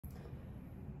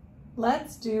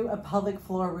Let's do a pelvic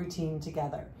floor routine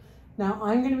together. Now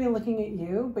I'm going to be looking at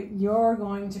you, but you're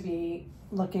going to be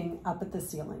looking up at the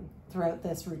ceiling throughout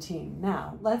this routine.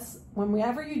 Now,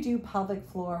 whenever you do pelvic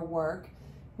floor work,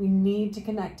 we need to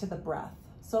connect to the breath.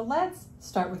 So let's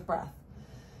start with breath.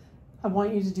 I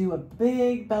want you to do a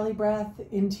big belly breath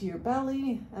into your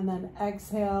belly and then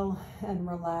exhale and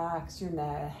relax your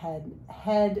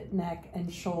head, neck,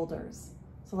 and shoulders.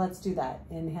 So let's do that.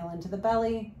 Inhale into the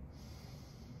belly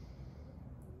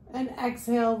and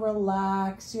exhale,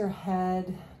 relax your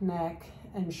head, neck,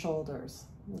 and shoulders.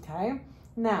 Okay?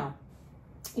 Now,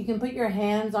 you can put your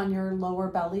hands on your lower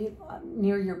belly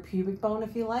near your pubic bone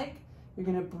if you like. You're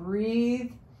gonna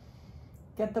breathe.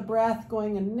 Get the breath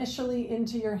going initially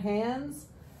into your hands,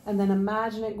 and then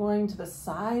imagine it going to the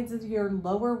sides of your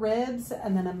lower ribs,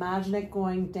 and then imagine it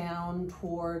going down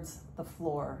towards the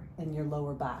floor in your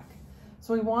lower back.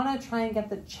 So we want to try and get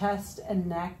the chest and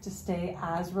neck to stay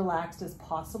as relaxed as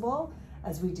possible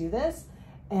as we do this.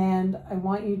 And I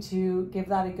want you to give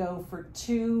that a go for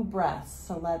 2 breaths.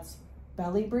 So let's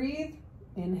belly breathe,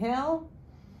 inhale,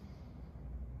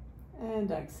 and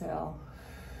exhale.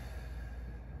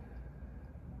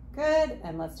 Good,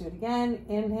 and let's do it again.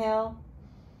 Inhale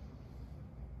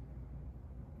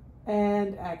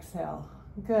and exhale.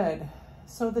 Good.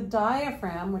 So the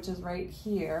diaphragm, which is right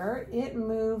here, it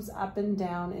moves up and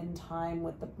down in time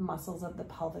with the muscles of the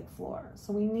pelvic floor.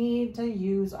 So we need to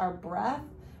use our breath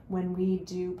when we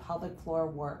do pelvic floor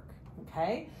work,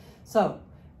 okay? So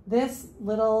this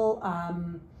little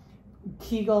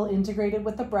Kegel integrated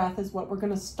with the breath is what we're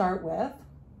gonna start with.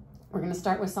 We're going to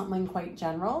start with something quite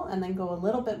general and then go a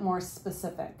little bit more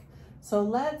specific. So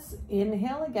let's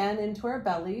inhale again into our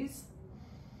bellies.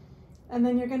 And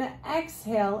then you're going to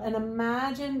exhale and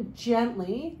imagine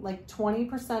gently, like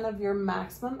 20% of your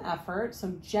maximum effort.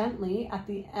 So gently at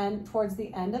the end, towards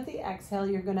the end of the exhale,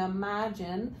 you're going to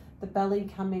imagine the belly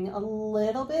coming a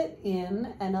little bit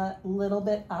in and a little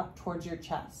bit up towards your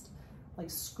chest, like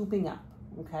scooping up,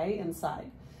 okay,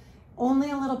 inside.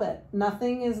 Only a little bit.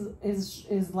 Nothing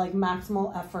is like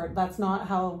maximal effort. That's not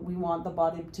how we want the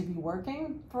body to be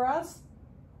working for us.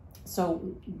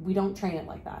 So we don't train it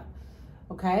like that.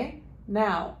 Okay?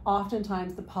 Now,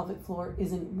 oftentimes the pelvic floor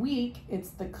isn't weak. It's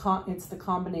the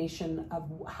combination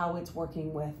of how it's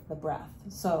working with the breath.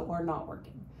 So, or not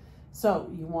working.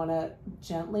 So you want to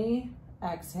gently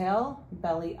exhale,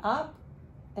 belly up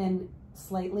and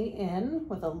slightly in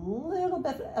with a little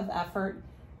bit of effort.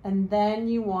 And then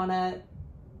you want to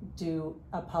do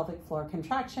a pelvic floor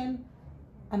contraction.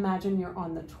 Imagine you're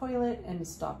on the toilet and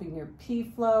stopping your pee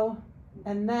flow.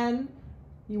 And then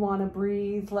you want to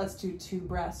breathe. Let's do 2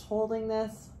 breaths holding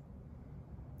this.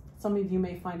 Some of you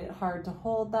may find it hard to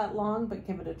hold that long, but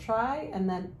give it a try. And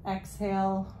then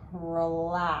exhale,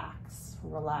 relax.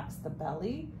 Relax the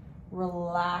belly,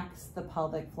 relax the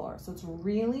pelvic floor. So it's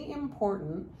really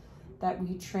important that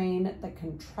we train the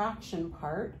contraction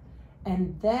part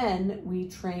and then we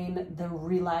train the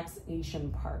relaxation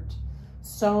part.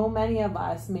 So many of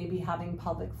us may be having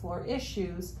pelvic floor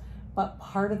issues, but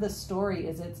part of the story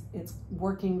is it's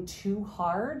working too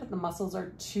hard. The muscles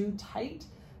are too tight.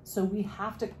 So we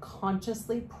have to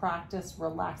consciously practice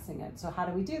relaxing it. So how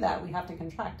do we do that? We have to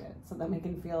contract it so that we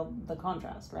can feel the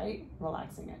contrast, right?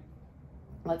 Relaxing it.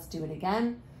 Let's do it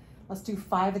again. Let's do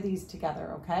 5 of these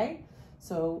together, okay?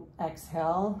 So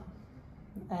exhale.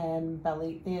 And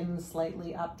belly in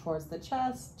slightly up towards the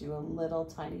chest. Do a little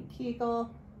tiny Kegel,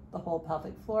 the whole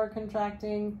pelvic floor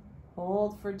contracting.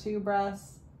 Hold for 2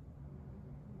 breaths.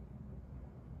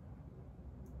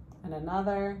 And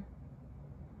another.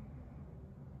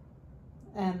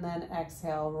 And then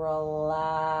exhale,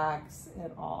 relax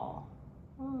it all.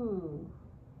 Ooh.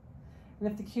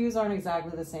 And if the cues aren't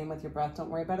exactly the same with your breath, don't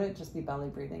worry about it. Just be belly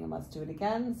breathing. And let's do it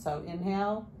again. So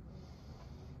inhale.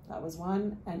 That was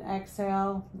 1, and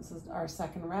exhale, this is our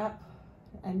 2nd rep,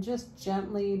 and just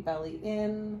gently belly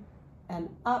in and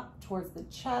up towards the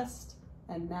chest,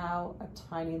 and now a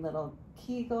tiny little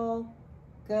Kegel.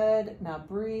 Good, now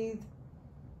breathe,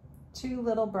 2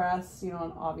 little breaths. You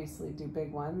don't obviously do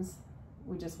big ones.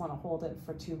 We just want to hold it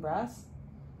for 2 breaths.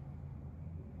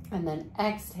 And then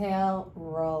exhale,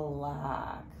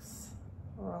 relax.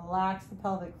 Relax the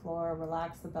pelvic floor,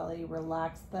 relax the belly,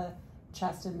 relax the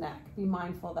chest and neck. Be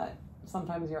mindful that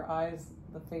sometimes your eyes,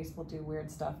 the face will do weird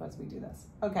stuff as we do this.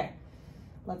 Okay,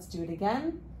 let's do it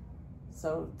again.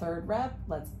 So 3rd rep,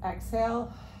 let's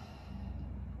exhale,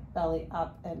 belly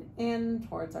up and in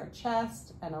towards our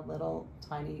chest, and a little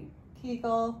tiny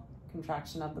Kegel,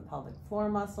 contraction of the pelvic floor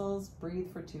muscles.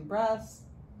 Breathe for 2 breaths.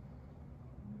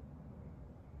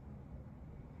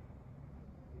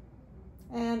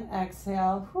 And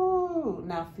exhale, whoo, Whew.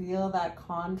 Now feel that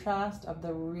contrast of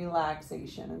the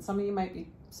relaxation. And some of you might be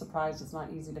surprised it's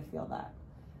not easy to feel that.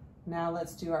 Now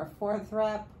let's do our 4th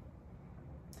rep.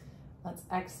 Let's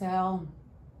exhale.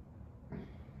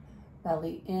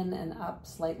 Belly in and up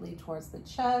slightly towards the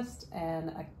chest,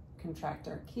 and contract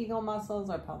our Kegel muscles,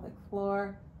 our pelvic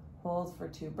floor. Hold for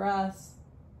 2 breaths.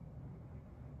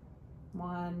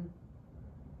 1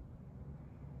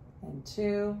 and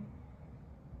 2.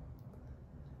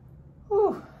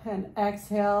 Whew. And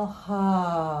exhale.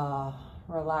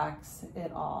 Relax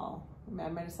it all. I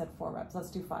might have said 4 reps.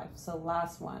 Let's do 5. So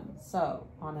last one. So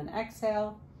on an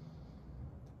exhale,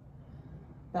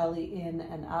 belly in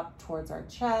and up towards our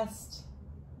chest.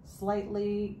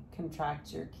 Slightly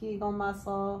contract your Kegel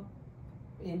muscle.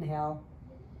 Inhale.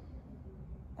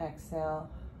 Exhale.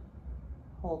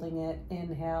 Holding it.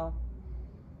 Inhale.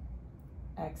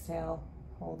 Exhale.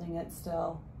 Holding it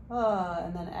still.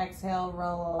 And then exhale.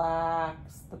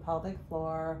 Relax the pelvic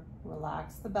floor.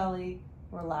 Relax the belly.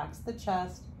 Relax the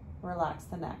chest. Relax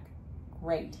the neck.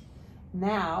 Great.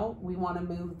 Now we want to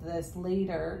move this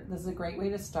later. This is a great way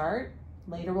to start.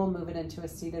 Later we'll move it into a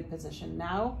seated position.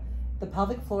 Now the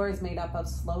pelvic floor is made up of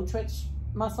slow twitch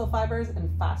muscle fibers and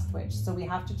fast twitch. So we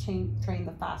have to train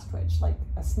the fast twitch, like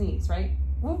a sneeze, right?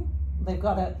 Whoop. They've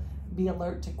got to be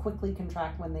alert to quickly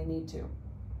contract when they need to.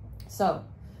 So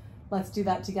let's do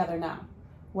that together now.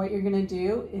 What you're going to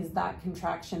do is that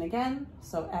contraction again.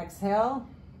 So exhale,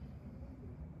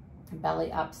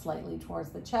 belly up slightly towards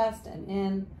the chest and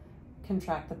in,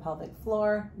 contract the pelvic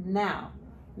floor. Now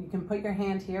you can put your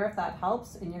hand here if that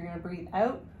helps, and you're going to breathe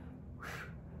out.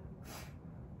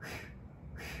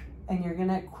 And you're going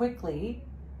to quickly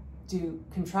do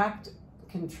contract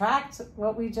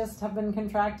what we just have been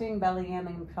contracting, belly in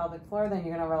and pelvic floor. Then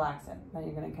you're going to relax it. Then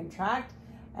you're going to contract,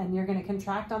 and you're going to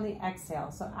contract on the exhale.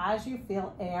 So as you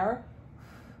feel air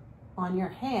on your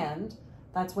hand,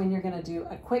 that's when you're going to do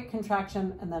a quick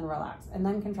contraction and then relax, and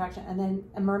then contraction,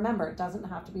 and remember, it doesn't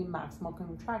have to be maximal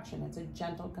contraction. It's a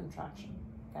gentle contraction.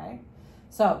 Okay.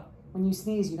 So when you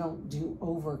sneeze, you don't do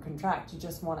over contract. You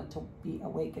just want it to be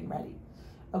awake and ready.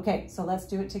 Okay, so let's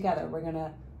do it together. We're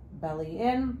gonna belly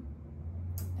in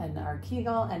and our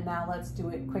Kegel, and now let's do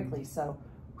it quickly. So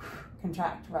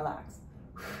contract, relax.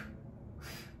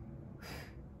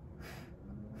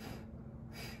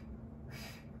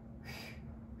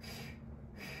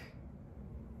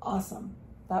 Awesome,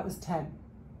 that was 10.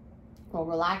 We'll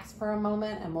relax for a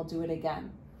moment and we'll do it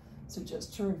again. So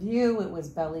just to review, it was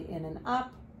belly in and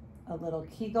up, a little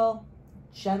Kegel,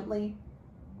 gently.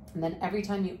 And then every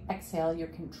time you exhale, you're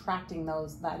contracting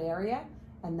that area.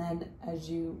 And then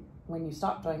when you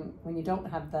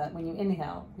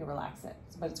inhale, you relax it,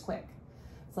 but it's quick.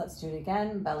 So let's do it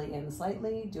again. Belly in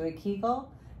slightly, do a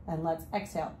Kegel, and let's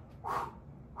exhale.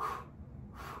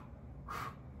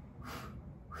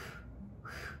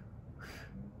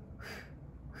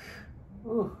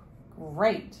 Ooh,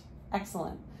 great,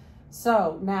 excellent.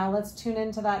 So now let's tune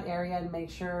into that area and make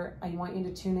sure, I want you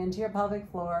to tune into your pelvic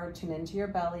floor, tune into your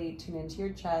belly, tune into your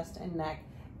chest and neck,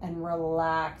 and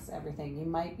relax everything. You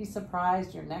might be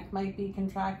surprised, your neck might be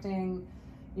contracting,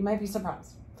 you might be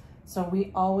surprised. So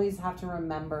we always have to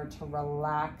remember to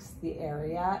relax the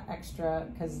area extra,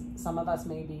 because some of us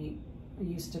may be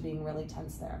used to being really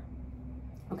tense there.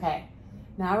 Okay,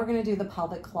 now we're gonna do the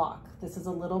pelvic clock. This is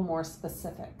a little more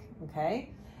specific,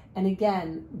 okay? And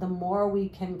again, the more we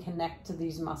can connect to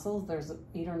these muscles, there's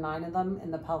 8 or 9 of them in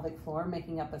the pelvic floor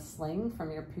making up a sling from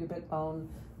your pubic bone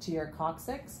to your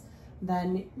coccyx,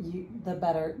 then the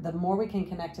better. The more we can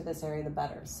connect to this area, the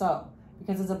better. So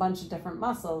because it's a bunch of different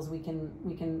muscles, we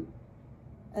can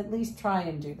at least try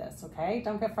and do this, okay?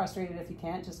 Don't get frustrated if you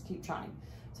can't, just keep trying.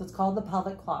 So it's called the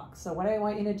pelvic clock. So what I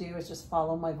want you to do is just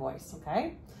follow my voice,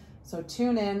 okay? So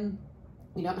tune in.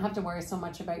 You don't have to worry so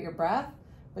much about your breath,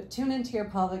 but tune into your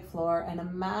pelvic floor and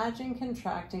imagine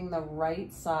contracting the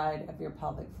right side of your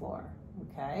pelvic floor,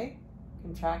 okay?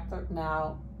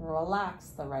 Now relax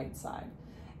the right side.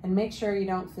 And make sure you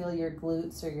don't feel your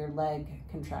glutes or your leg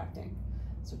contracting.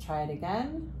 So try it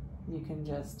again. You can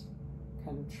just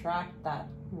contract that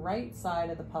right side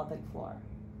of the pelvic floor.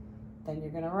 Then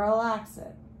you're gonna relax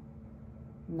it.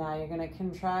 Now you're gonna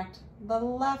contract the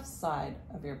left side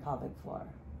of your pelvic floor.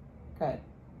 Good.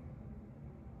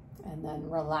 And then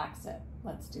relax it.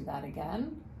 Let's do that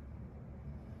again.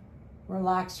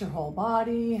 Relax your whole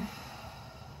body.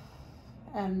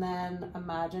 And then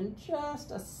imagine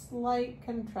just a slight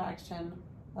contraction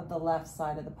of the left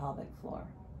side of the pelvic floor.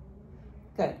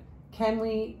 Good. Can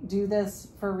we do this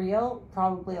for real?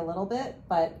 Probably a little bit,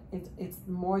 but it's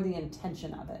more the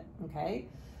intention of it, okay?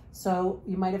 So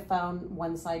you might have found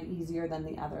one side easier than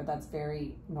the other. That's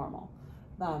very normal.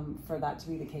 for that to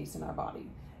be the case in our body.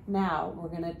 Now we're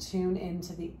going to tune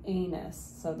into the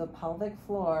anus. So the pelvic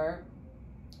floor,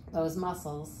 those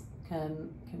muscles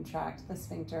can contract the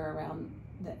sphincter around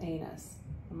the anus,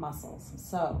 the muscles.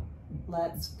 So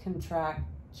let's contract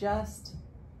just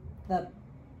the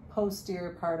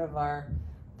posterior part of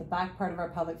the back part of our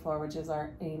pelvic floor, which is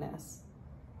our anus.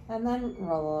 And then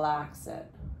relax it.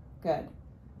 Good.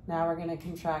 Now we're going to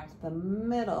contract the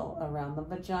middle around the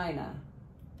vagina.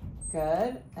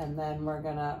 Good. And then we're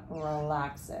going to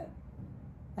relax it.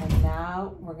 And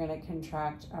now we're going to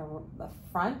contract the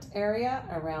front area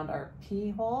around our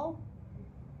pee hole.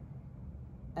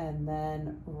 And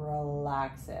then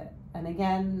relax it. And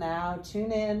again, now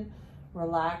tune in.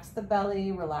 Relax the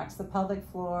belly, relax the pelvic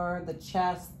floor, the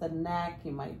chest, the neck.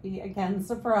 You might be, again,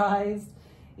 surprised.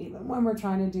 Even when we're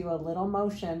trying to do a little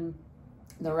motion,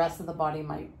 the rest of the body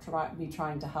might be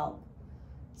trying to help.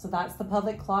 So that's the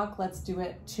pelvic clock. Let's do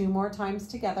it 2 more times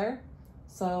together.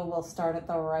 So we'll start at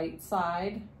the right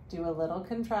side, do a little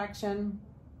contraction,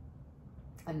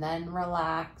 and then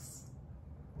relax.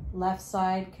 Left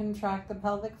side, contract the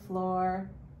pelvic floor,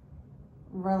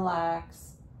 relax.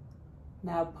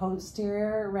 Now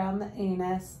posterior around the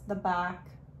anus, the back,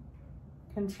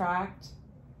 contract,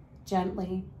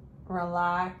 gently,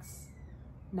 relax.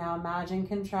 Now imagine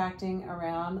contracting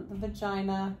around the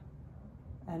vagina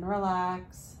and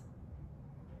relax.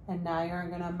 And now you're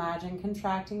going to imagine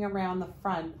contracting around the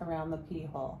front, around the pee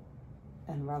hole,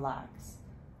 and relax.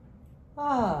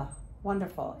 Ah,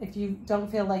 wonderful. If you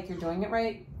don't feel like you're doing it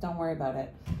right, don't worry about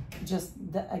it. Just,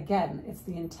 again, it's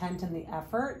the intent and the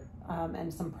effort.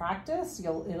 And some practice,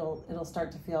 it'll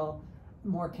start to feel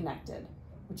more connected,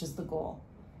 which is the goal.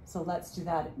 So let's do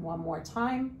that 1 more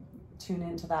time. Tune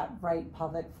into that right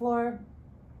pelvic floor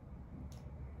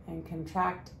and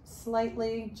contract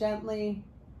slightly, gently,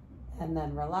 and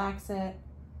then relax it.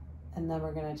 And then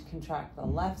we're going to contract the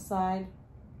left side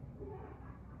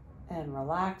and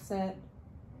relax it.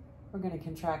 We're going to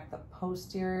contract the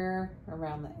posterior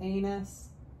around the anus,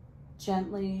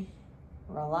 gently,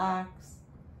 relax.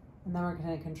 And then we're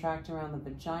going to contract around the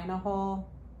vagina hole,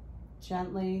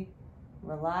 gently,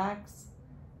 relax.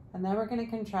 And then we're going to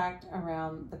contract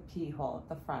around the pee hole at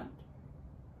the front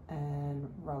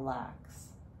and relax.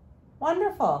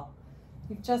 Wonderful.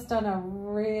 You've just done a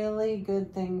really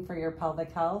good thing for your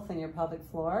pelvic health and your pelvic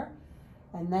floor.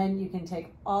 And then you can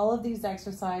take all of these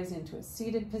exercises into a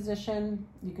seated position.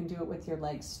 You can do it with your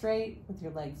legs straight, with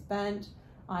your legs bent.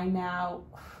 I now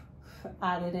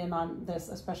added in on this,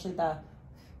 especially the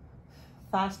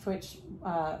fast twitch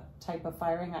type of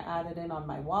firing, I added in on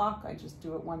my walk. I just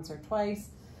do it once or twice.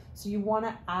 So you want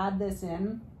to add this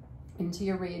into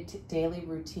your daily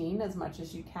routine as much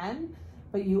as you can,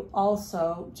 but you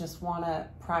also just want to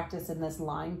practice in this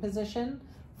lying position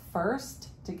first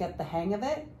to get the hang of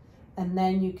it, and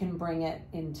then you can bring it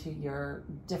into your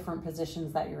different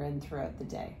positions that you're in throughout the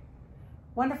day.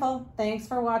 Wonderful. Thanks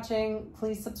for watching.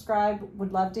 Please subscribe.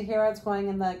 Would love to hear how it's going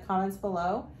in the comments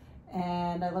below.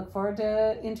 And I look forward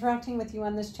to interacting with you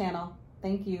on this channel.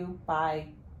 Thank you. Bye.